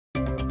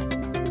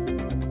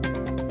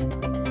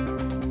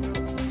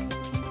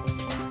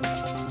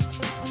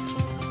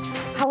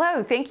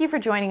Hello, thank you for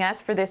joining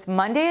us for this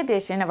Monday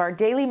edition of our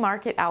Daily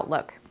Market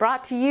Outlook,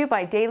 brought to you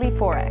by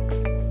DailyForex.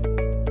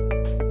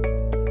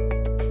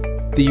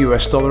 The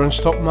US dollar and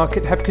stock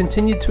market have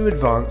continued to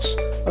advance,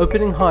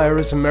 opening higher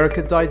as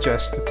America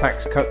digests the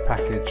tax cut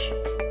package.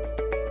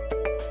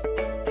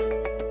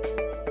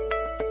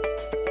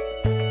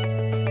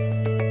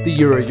 The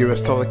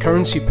Euro-US dollar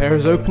currency pair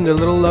has opened a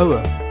little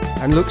lower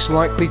and looks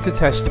likely to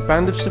test a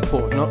band of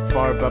support not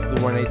far above the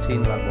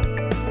 118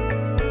 level.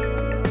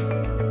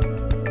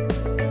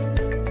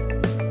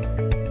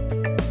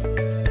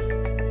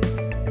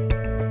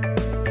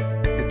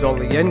 The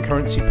dollar-yen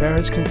currency pair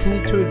has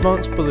continued to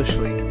advance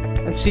bullishly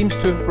and seems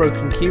to have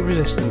broken key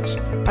resistance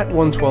at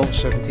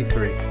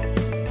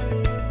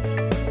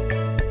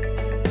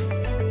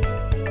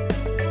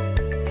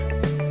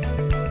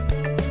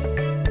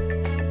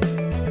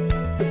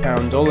 112.73. The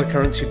pound-dollar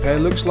currency pair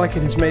looks like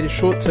it has made a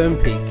short-term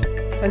peak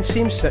and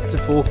seems set to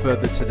fall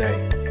further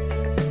today.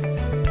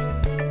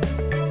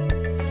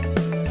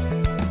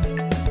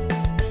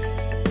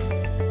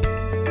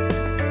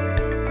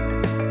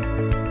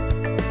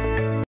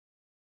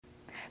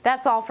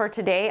 That's all for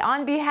today.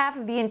 On behalf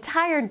of the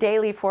entire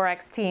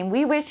DailyForex team,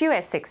 we wish you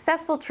a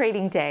successful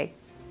trading day.